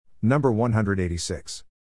Number 186.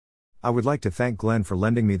 I would like to thank Glenn for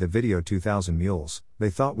lending me the video 2000 Mules,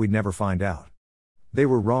 they thought we'd never find out. They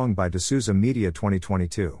were wrong by D'Souza Media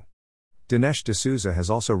 2022. Dinesh D'Souza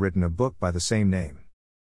has also written a book by the same name.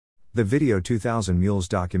 The video 2000 Mules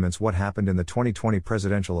documents what happened in the 2020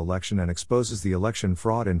 presidential election and exposes the election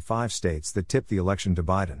fraud in 5 states that tipped the election to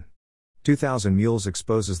Biden. 2000 Mules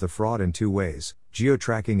exposes the fraud in 2 ways: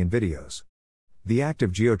 geotracking and videos. The act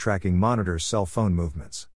of geotracking monitors cell phone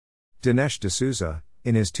movements. Dinesh D'Souza,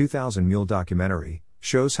 in his 2000 Mule documentary,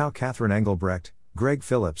 shows how Catherine Engelbrecht, Greg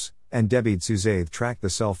Phillips, and Debbie Souzaith tracked the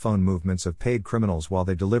cell phone movements of paid criminals while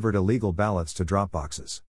they delivered illegal ballots to drop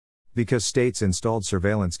boxes. Because states installed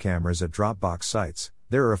surveillance cameras at Dropbox sites,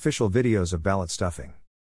 there are official videos of ballot stuffing.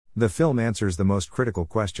 The film answers the most critical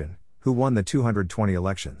question: who won the 220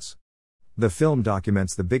 elections? The film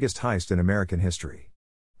documents the biggest heist in American history.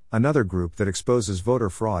 Another group that exposes voter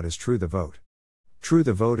fraud is True the Vote. True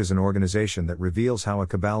the Vote is an organization that reveals how a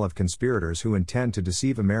cabal of conspirators who intend to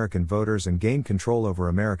deceive American voters and gain control over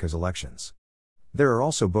America's elections. There are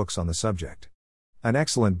also books on the subject. An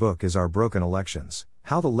excellent book is Our Broken Elections: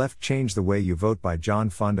 How the Left Changed the Way You Vote by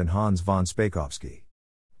John Fund and Hans von Spakovsky.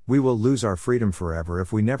 We will lose our freedom forever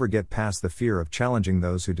if we never get past the fear of challenging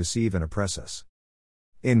those who deceive and oppress us.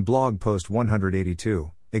 In blog post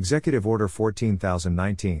 182, Executive Order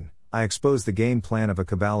 14019, I expose the game plan of a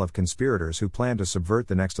cabal of conspirators who plan to subvert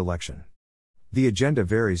the next election. The agenda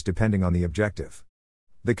varies depending on the objective.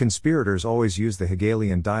 The conspirators always use the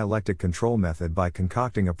Hegelian dialectic control method by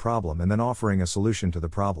concocting a problem and then offering a solution to the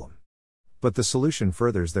problem. But the solution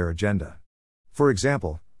furthers their agenda. For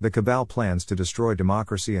example, the cabal plans to destroy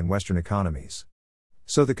democracy and Western economies.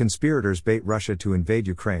 So the conspirators bait Russia to invade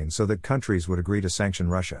Ukraine so that countries would agree to sanction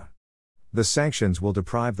Russia. The sanctions will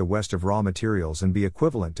deprive the West of raw materials and be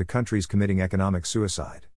equivalent to countries committing economic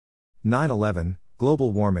suicide. 9/11,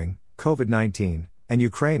 global warming, COVID-19, and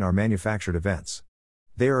Ukraine are manufactured events.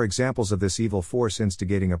 They are examples of this evil force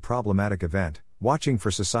instigating a problematic event, watching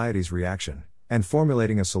for society's reaction, and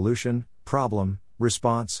formulating a solution, problem,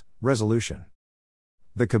 response, resolution.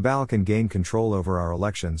 The cabal can gain control over our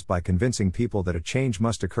elections by convincing people that a change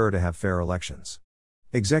must occur to have fair elections.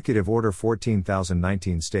 Executive Order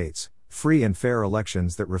 14019 states, free and fair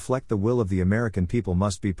elections that reflect the will of the American people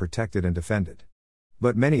must be protected and defended.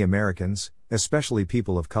 But many Americans, especially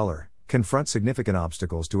people of color, confront significant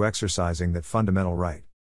obstacles to exercising that fundamental right.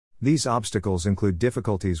 These obstacles include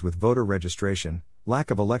difficulties with voter registration,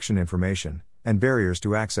 lack of election information, and barriers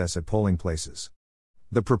to access at polling places.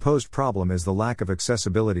 The proposed problem is the lack of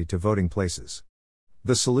accessibility to voting places.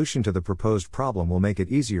 The solution to the proposed problem will make it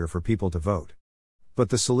easier for people to vote. But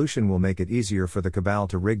the solution will make it easier for the cabal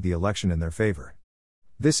to rig the election in their favor.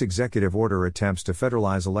 This executive order attempts to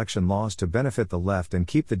federalize election laws to benefit the left and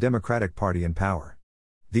keep the Democratic Party in power.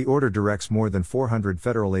 The order directs more than 400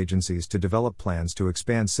 federal agencies to develop plans to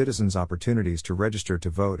expand citizens' opportunities to register to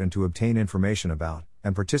vote and to obtain information about,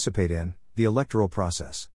 and participate in, the electoral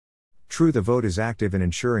process. True the Vote is active in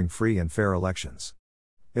ensuring free and fair elections.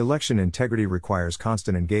 Election integrity requires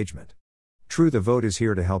constant engagement. True the Vote is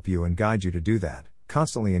here to help you and guide you to do that.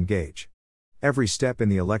 Constantly engage. Every step in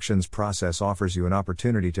the elections process offers you an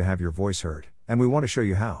opportunity to have your voice heard, and we want to show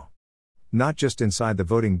you how. Not just inside the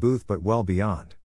voting booth but well beyond.